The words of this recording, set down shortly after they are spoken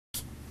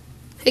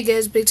Hey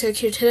guys, Big Tech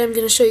here. Today I'm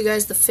going to show you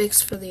guys the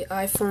fix for the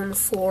iPhone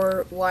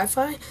 4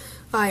 Wi-Fi.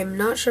 I'm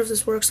not sure if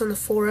this works on the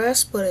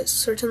 4S, but it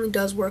certainly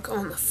does work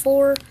on the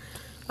 4.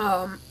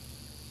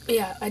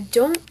 Yeah, I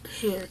don't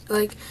hear,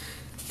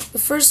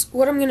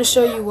 what I'm going to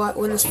show you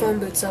when this phone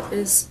boots up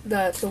is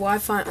that the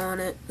Wi-Fi on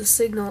it, the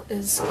signal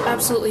is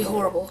absolutely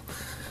horrible.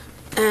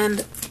 And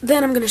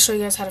then I'm going to show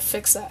you guys how to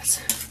fix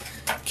that.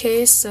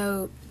 Okay,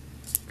 so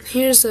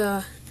here's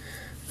a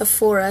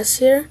 4S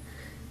here.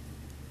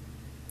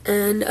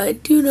 And I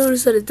do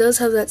notice that it does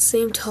have that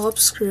same top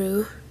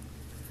screw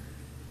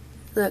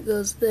that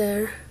goes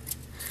there,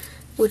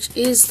 which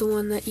is the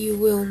one that you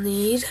will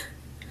need.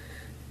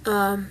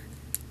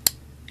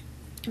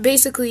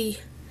 Basically,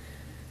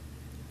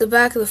 the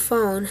back of the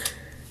phone.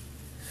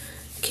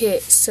 Okay,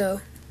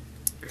 so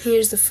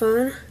here's the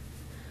phone,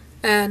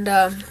 and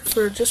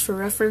for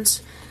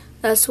reference,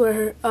 that's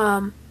where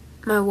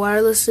my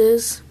wireless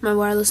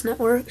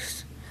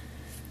networks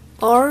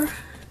are.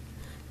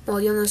 Well,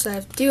 you'll notice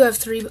I do have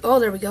 3. Oh,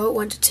 there we go. It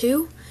went to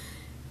 2,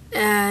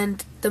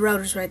 and the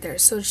router's right there.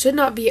 So it should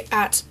not be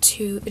at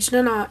 2. It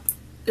should not.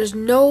 There's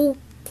no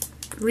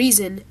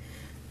reason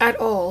at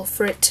all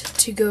for it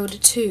to go to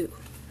 2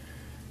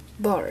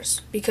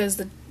 bars because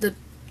the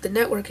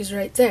network is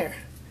right there.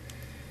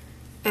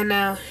 And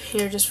now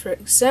here, just for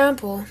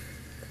example,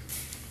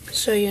 I'll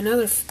show you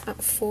another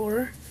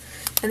 4,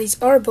 and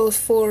these are both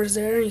 4s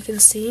there. You can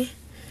see,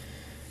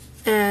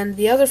 and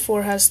the other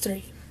 4 has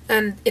 3,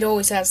 and it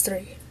always has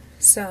 3.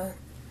 So,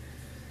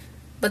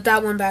 but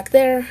that one back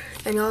there,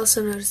 and you'll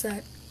also notice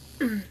that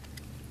this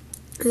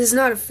is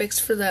not a fix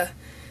for the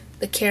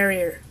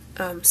carrier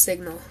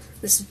signal.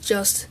 This is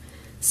just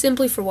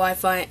simply for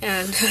Wi-Fi,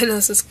 and I know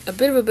this is a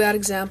bit of a bad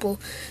example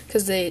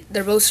because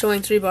they're both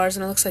showing 3 bars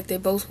and it looks like they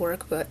both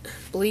work, but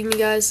believe me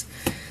guys,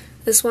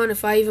 this one,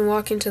 if I even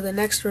walk into the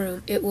next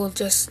room, it will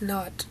just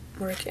not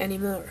work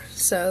anymore.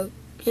 So,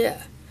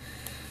 yeah.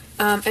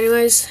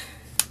 Anyways,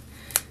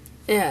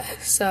 yeah,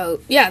 so,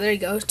 yeah, there you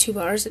go, 2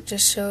 bars, it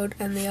just showed,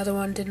 and the other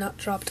one did not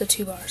drop to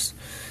 2 bars.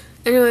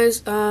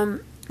 Anyways,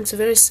 it's a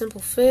very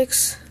simple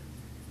fix.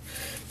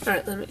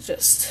 Alright, let me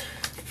just,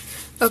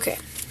 okay,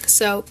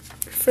 so,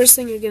 first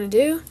thing you're gonna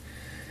do,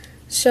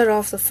 shut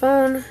off the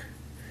phone.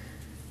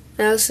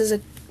 Now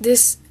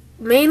this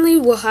mainly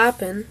will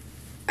happen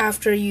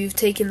after you've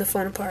taken the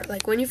phone apart.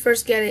 Like, when you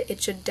first get it,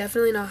 it should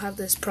definitely not have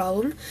this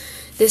problem.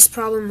 This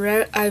problem,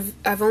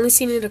 I've only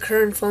seen it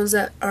occur in phones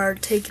that are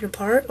taken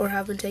apart or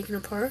have been taken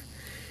apart.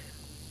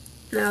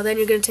 Now then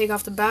you're going to take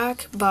off the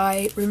back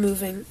by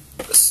removing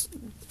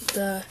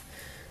the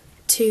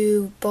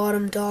 2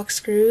 bottom dock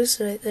screws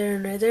right there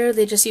and right there.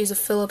 They just use a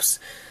Phillips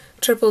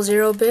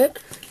 000 bit.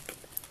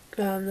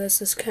 That's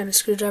this kind of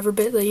screwdriver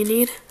bit that you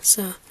need.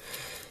 So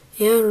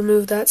yeah,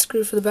 remove that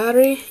screw for the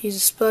battery. Use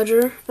a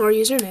spudger or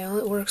use your nail.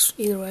 It works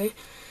either way.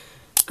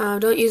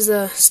 Don't use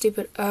the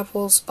stupid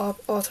Apple's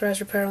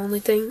authorized repair only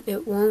thing.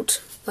 It won't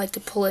like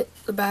to pull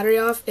the battery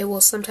off. It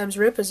will sometimes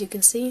rip, as you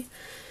can see.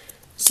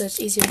 So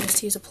it's easier just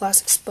to use a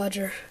plastic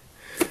spudger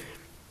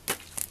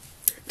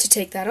to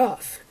take that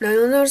off. Now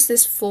you'll notice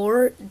this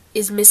 4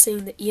 is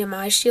missing the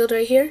EMI shield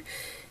right here,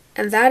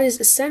 and that is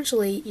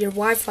essentially your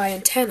Wi-Fi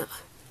antenna.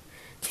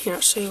 Here,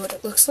 I'll show you what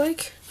it looks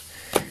like.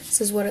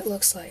 This is what it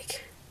looks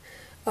like.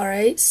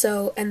 Alright,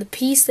 so, and the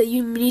piece that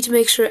you need to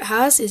make sure it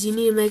has is you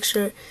need to make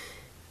sure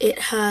it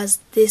has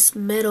this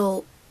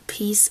metal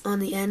piece on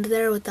the end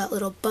there with that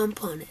little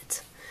bump on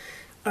it.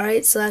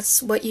 Alright, so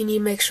that's what you need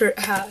to make sure it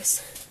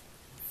has.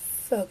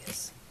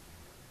 Focus.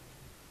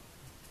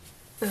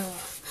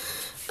 Oh.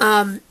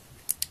 And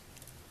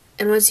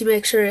once you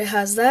make sure it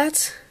has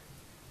that,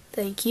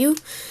 thank you,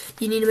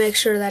 you need to make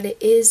sure that it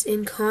is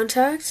in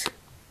contact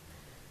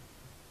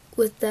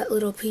with that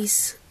little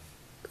piece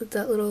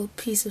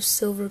of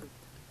silver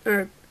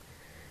or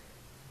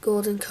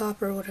golden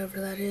copper, whatever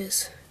that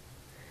is.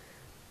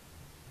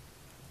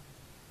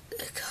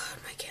 God,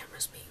 my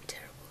camera's being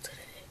terrible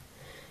today.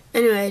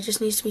 Anyway, it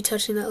just needs to be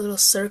touching that little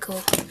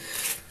circle,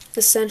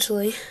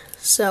 essentially.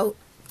 So,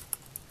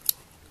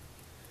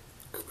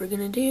 what we're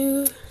gonna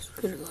do is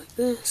we're gonna go like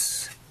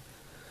this.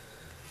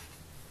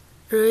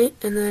 Alright,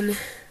 and then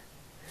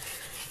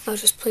I'll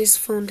just place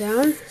the phone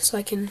down so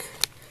I can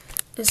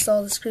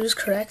install the screws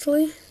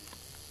correctly.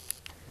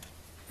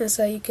 That's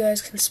how you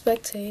guys can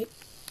spectate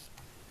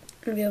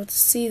and be able to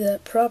see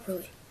that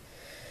properly.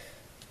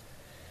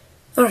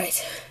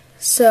 Alright.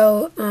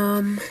 So,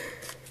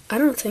 I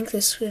don't think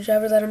this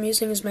screwdriver that I'm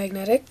using is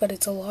magnetic, but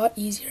it's a lot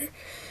easier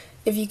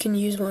if you can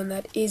use one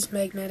that is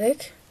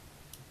magnetic.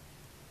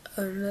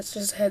 That's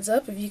just a heads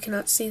up. If you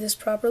cannot see this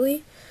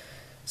properly,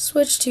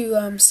 switch to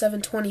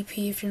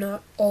 720p if you're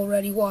not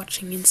already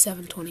watching in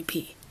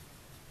 720p.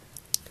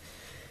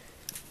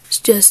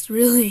 It's just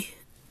really,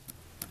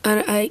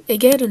 I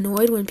get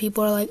annoyed when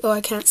people are like, oh,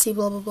 I can't see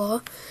blah blah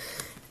blah,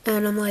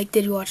 and I'm like,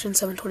 did you watch it in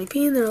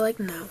 720p? And they're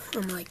like, no.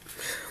 I'm like,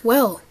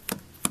 well,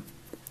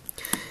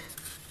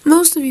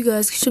 most of you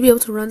guys should be able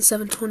to run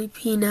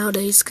 720p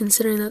nowadays,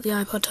 considering that the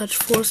iPod Touch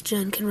 4th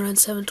Gen can run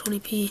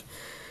 720p.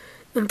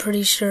 I'm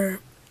pretty sure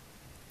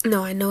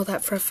No, I know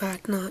that for a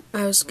fact.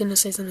 I was gonna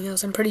say something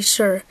else. I'm pretty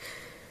sure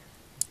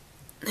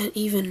that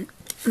even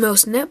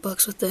most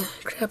netbooks with the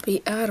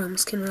crappy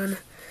atoms can run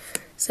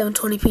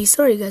 720p.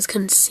 Sorry, you guys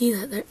couldn't see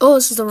that there. Oh,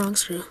 this is the wrong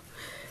screw.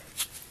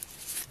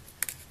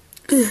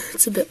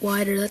 It's a bit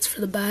wider. That's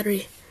for the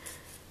battery,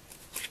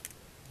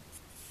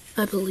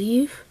 I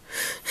believe.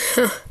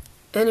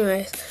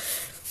 Anyways,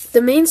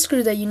 the main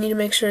screw that you need to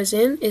make sure is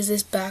in is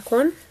this back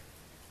one.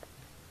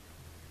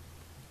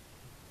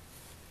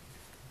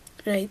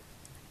 Right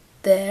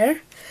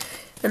there.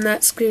 And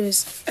that screw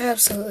is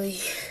absolutely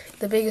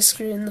the biggest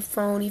screw in the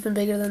phone, even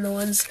bigger than the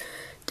ones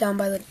down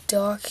by the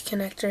dock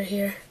connector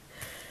here.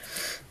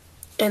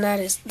 And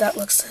that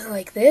looks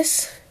like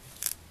this.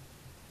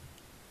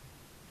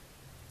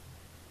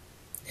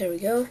 There we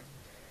go.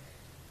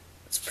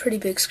 It's a pretty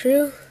big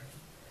screw.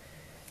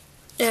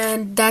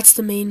 And that's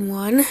the main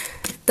one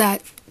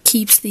that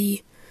keeps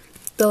the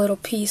little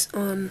piece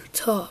on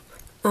top,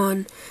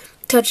 on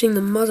touching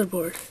the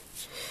motherboard.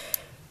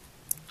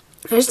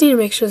 I just need to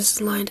make sure this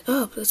is lined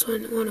up. That's why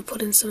I want to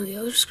put in some of the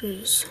other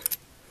screws.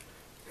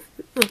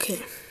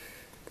 Okay.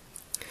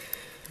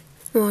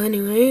 Well,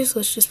 anyways,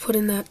 let's just put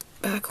in that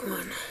back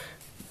one.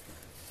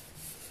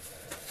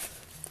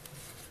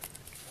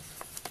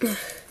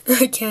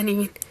 I can't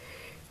even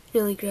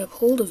really grab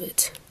hold of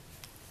it.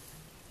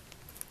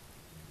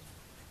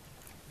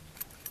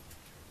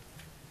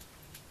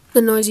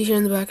 The noise you hear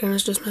in the background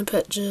is just my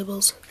pet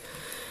Jibbles.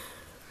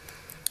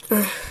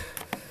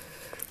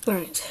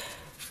 Alright.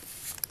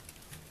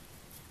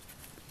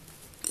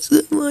 Is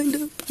it lined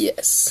up?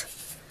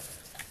 Yes.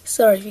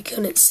 Sorry if you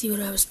couldn't see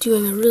what I was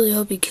doing. I really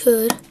hope you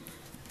could.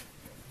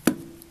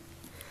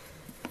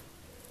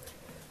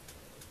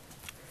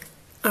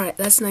 Alright,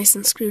 that's nice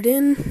and screwed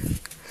in.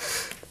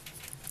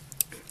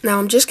 Now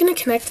I'm just going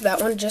to connect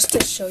that one just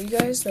to show you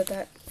guys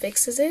that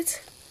fixes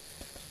it.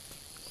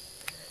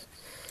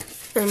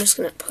 And I'm just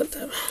going to put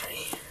that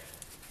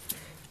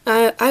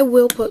battery. I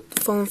will put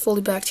the phone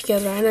fully back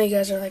together. I know you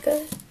guys are like,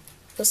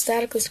 it's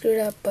statically screwed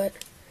up, but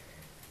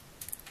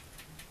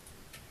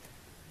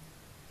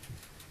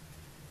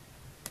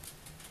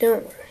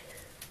don't worry.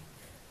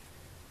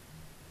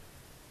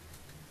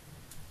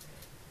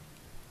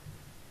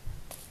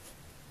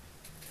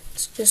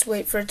 Let's just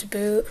wait for it to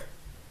boot.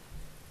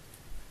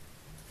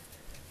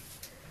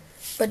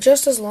 But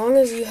just as long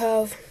as you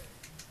have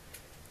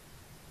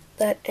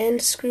that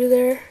end screw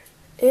there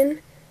in,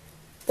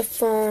 the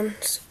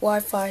phone's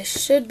Wi-Fi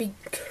should be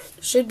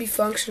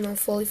functional,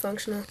 fully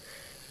functional,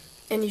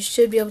 and you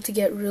should be able to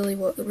get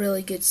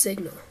really good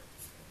signal.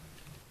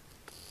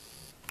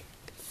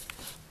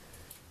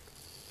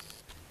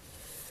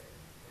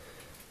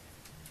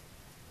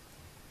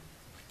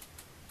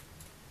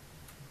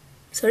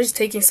 Sorry it's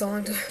taking so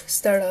long to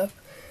start up.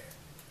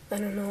 I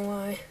don't know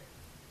why.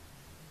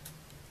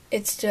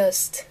 It's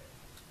just,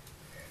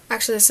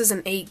 actually this is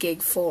an 8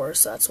 gig 4,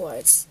 so that's why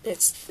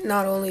it's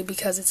not only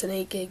because it's an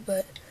 8 gig,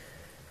 but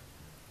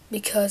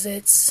because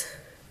it's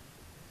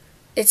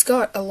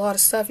got a lot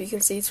of stuff. You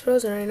can see it's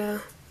frozen right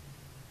now.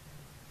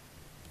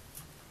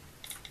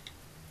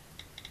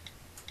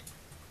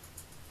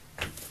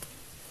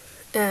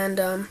 And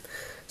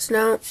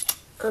so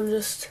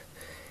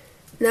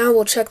now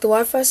we'll check the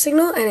Wi-Fi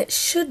signal, and it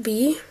should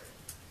be,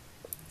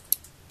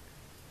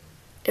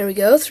 there we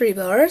go, 3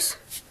 bars.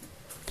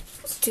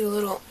 Let's do a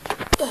little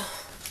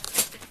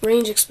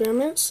range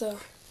experiment. So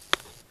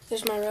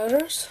there's my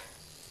routers.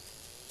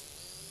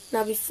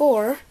 Now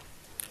before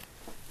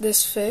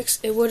this fix,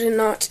 it would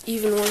not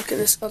even work in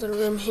this other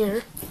room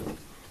here,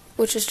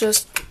 which is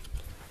just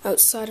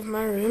outside of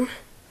my room.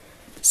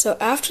 So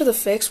after the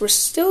fix, we're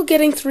still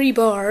getting 3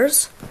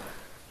 bars,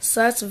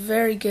 so that's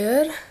very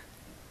good.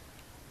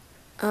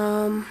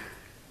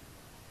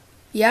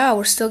 Yeah,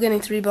 we're still getting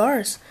 3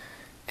 bars,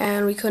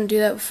 and we couldn't do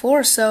that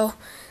before. So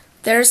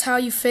there's how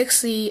you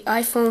fix the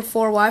iPhone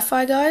 4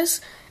 Wi-Fi, guys.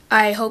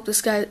 I hope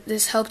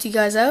this helped you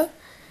guys out.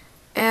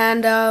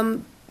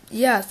 And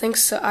yeah,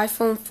 thanks to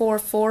iPhone 4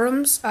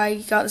 forums, I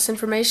got this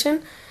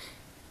information.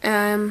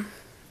 And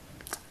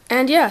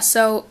yeah,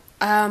 so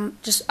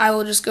I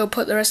will just go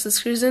put the rest of the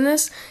screws in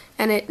this,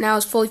 and it now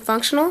is fully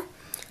functional.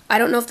 I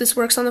don't know if this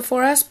works on the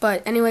 4S,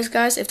 but anyways,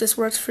 guys, if this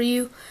works for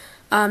you,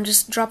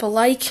 just drop a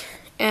like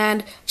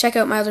and check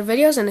out my other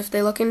videos, and if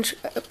they look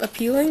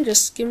appealing,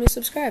 just give me a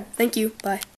subscribe. Thank you. Bye.